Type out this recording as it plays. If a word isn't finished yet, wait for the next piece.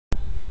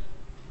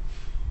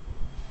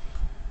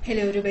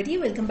Hello everybody,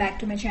 welcome back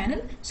to my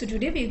channel. So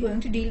today we are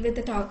going to deal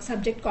with the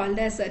subject called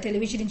as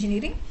television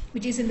engineering,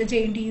 which is in the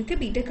Jntuk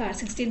B.Tech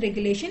R16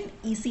 regulation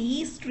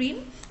Ece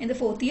stream in the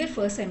 4th year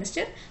first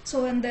semester.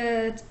 So in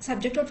the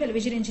subject of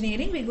television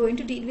engineering, we are going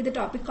to deal with the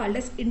topic called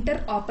as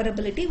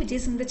interoperability, which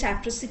is in the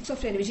chapter 6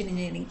 of television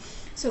engineering.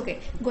 So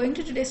going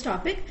to today's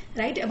topic,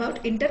 right,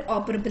 about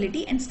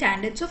interoperability and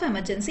standards of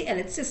emergency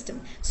alert system.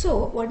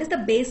 So what is the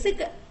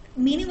basic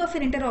meaning of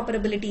an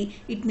interoperability?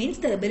 It means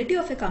the ability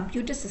of a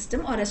computer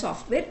system or a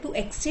software to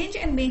exchange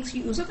and make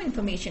use of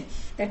information.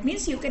 That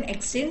means you can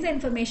exchange the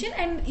information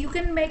and you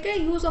can make a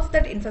use of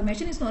that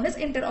information is known as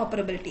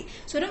interoperability.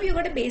 So now you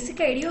got a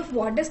basic idea of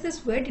what does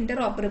this word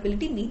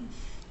interoperability mean.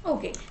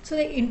 Okay, so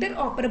the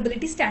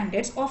interoperability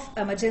standards of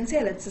emergency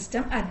alert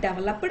system are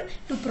developed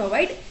to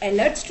provide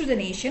alerts to the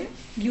nation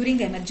during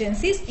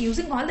emergencies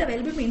using all the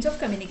available means of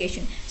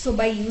communication. So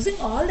by using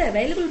all the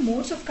available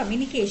modes of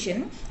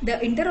communication, the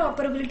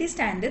interoperability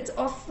standards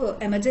of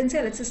emergency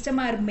alert system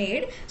are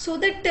made so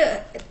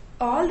that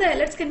all the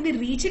alerts can be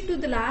reached to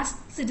the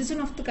last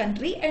citizen of the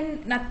country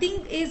and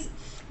nothing is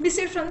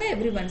missed from the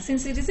everyone,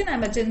 since it is an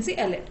emergency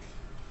alert.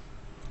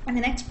 And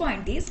the next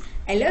point is,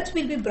 alerts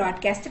will be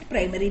broadcasted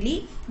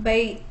primarily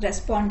by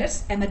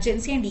responders,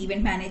 emergency and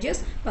event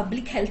managers,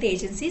 public health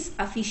agencies,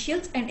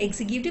 officials and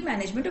executive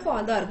management of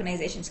all the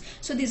organizations.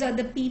 So these are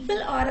the people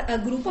or a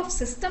group of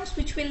systems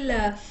which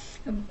will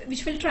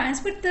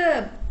transmit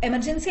the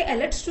emergency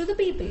alerts to the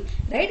people,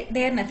 right?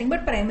 They are nothing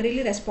but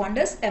primarily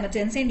responders,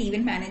 emergency and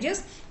event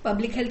managers,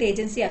 public health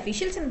agency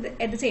officials, and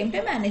at the same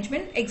time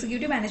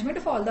executive management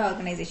of all the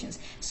organizations.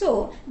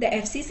 So the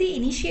FCC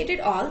initiated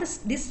all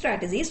these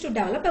strategies to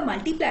develop a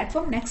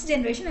multi-platform next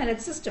generation alert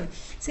system.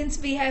 Since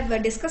we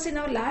have discussed in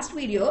our last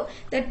video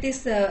that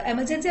this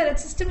emergency alert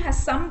system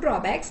has some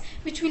drawbacks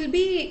which will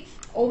be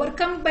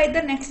overcome by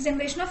the next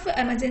generation of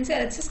emergency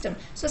alert system.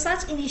 So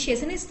such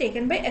initiation is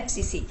taken by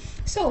FCC.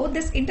 So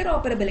this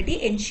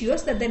interoperability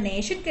ensures that the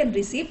nation can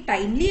receive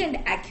timely and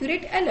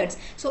accurate alerts.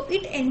 So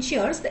it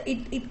ensures that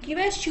it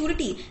gives a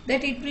surety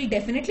that it will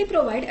definitely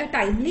provide a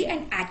timely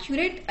and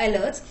accurate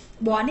alerts,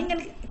 warning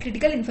and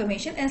critical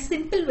information in a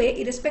simple way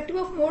irrespective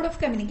of mode of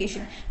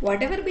communication.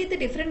 Whatever be the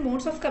different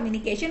modes of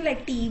communication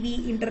like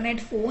TV, internet,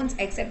 phones,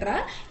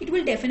 etc., it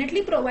will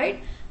definitely provide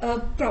a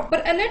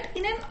proper alert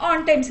in an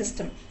on-time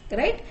system,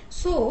 right?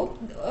 So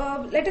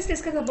let us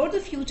discuss about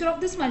the future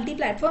of this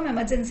multi-platform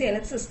emergency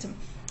alert system.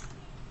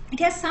 It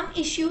has some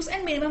issues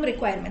and minimum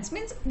requirements,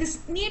 means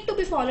this need to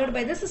be followed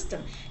by the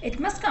system. It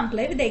must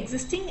comply with the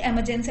existing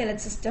emergency alert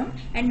system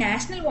and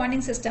national warning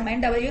system,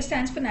 and W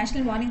stands for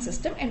national warning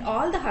system, and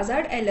all the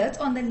hazard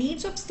alerts on the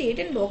needs of state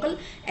and local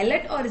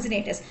alert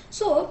originators.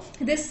 So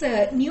this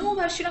new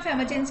version of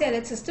emergency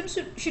alert system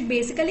should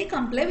basically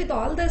comply with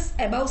all this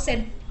above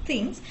said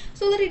things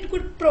so that it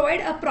could provide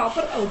a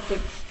proper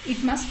output.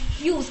 It must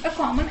use a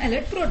common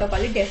alert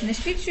protocol. It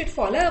definitely should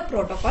follow a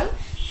protocol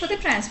for the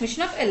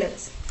transmission of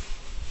alerts.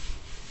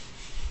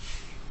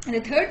 And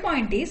the third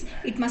point is,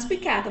 it must be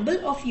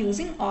capable of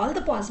using all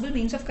the possible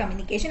means of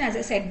communication, as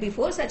I said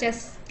before, such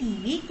as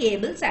TV,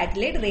 cable,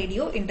 satellite,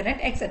 radio, internet,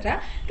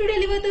 etc., to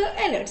deliver the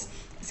alerts.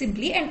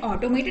 Simply an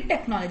automated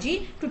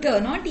technology to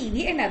turn on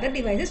TV and other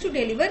devices to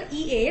deliver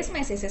EAS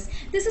messages.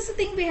 This is a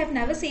thing we have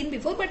never seen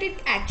before, but it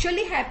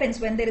actually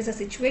happens when there is a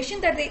situation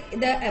that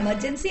the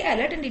emergency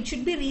alert and it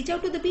should be reach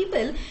out to the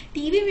people.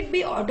 TV would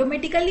be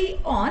automatically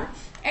on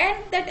and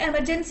that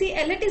emergency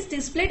alert is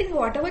displayed in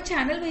whatever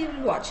channel we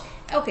will watch.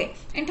 Okay,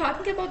 and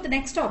talking about the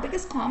next topic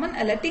is common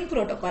alerting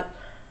protocol.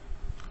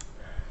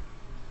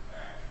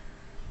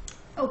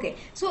 Okay,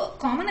 so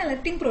common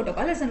alerting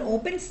protocol is an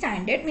open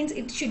standard, means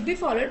it should be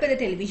followed by the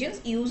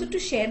televisions used to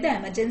share the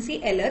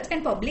emergency alerts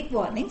and public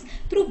warnings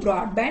through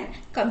broadband,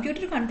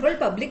 computer controlled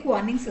public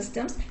warning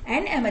systems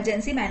and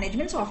emergency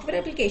management software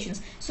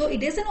applications. So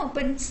it is an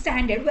open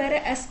standard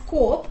where a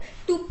scope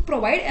to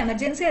provide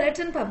emergency alerts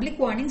and public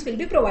warnings will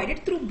be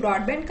provided through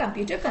broadband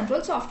computer control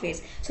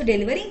softwares. So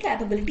delivering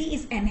capability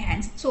is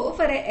enhanced. So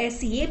for a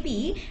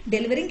CAP,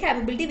 delivering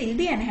capability will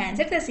be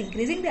enhanced, thus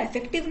increasing the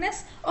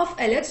effectiveness of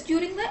alerts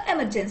during the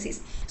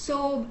emergencies.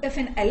 So if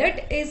an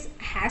alert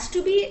has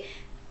to be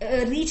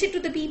reach it to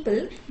the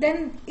people,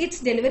 then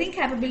its delivering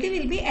capability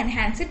will be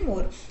enhanced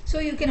more. So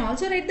you can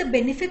also write the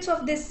benefits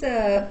of this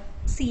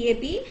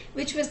CAP,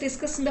 which was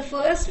discussed in the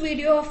first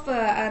video of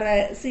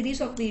our series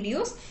of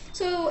videos.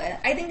 So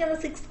I think in the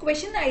 6th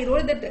question I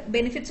wrote the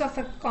benefits of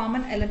a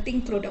common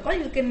alerting protocol.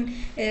 You can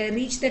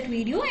reach that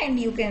video and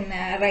you can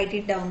write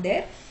it down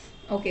there.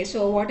 Okay,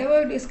 so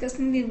whatever discussed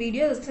in the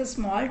video is a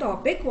small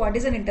topic. What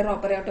is an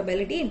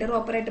interoperability?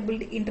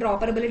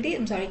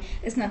 Interoperability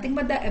is nothing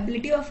but the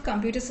ability of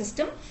computer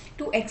system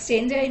to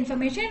exchange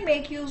information and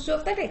make use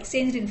of that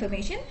exchanged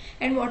information,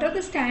 and what are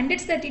the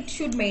standards that it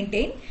should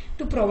maintain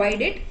to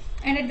provide it,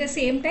 and at the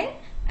same time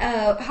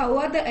how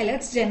are the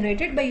alerts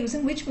generated, by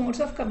using which modes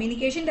of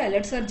communication the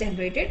alerts are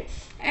generated,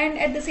 and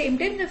at the same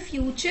time the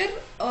future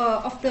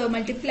of the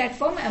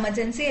multi-platform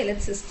emergency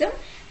alert system,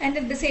 and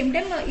at the same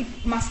time it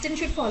must and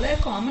should follow a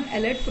common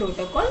alert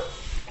protocol,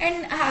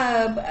 and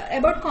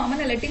about common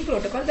alerting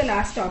protocol, the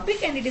last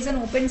topic, and it is an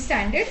open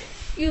standard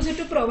used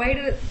to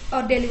provide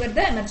or deliver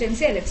the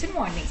emergency alerts and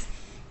warnings.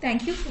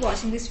 Thank you for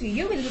watching this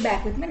video. We'll be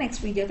back with my next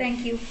video.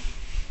 Thank you.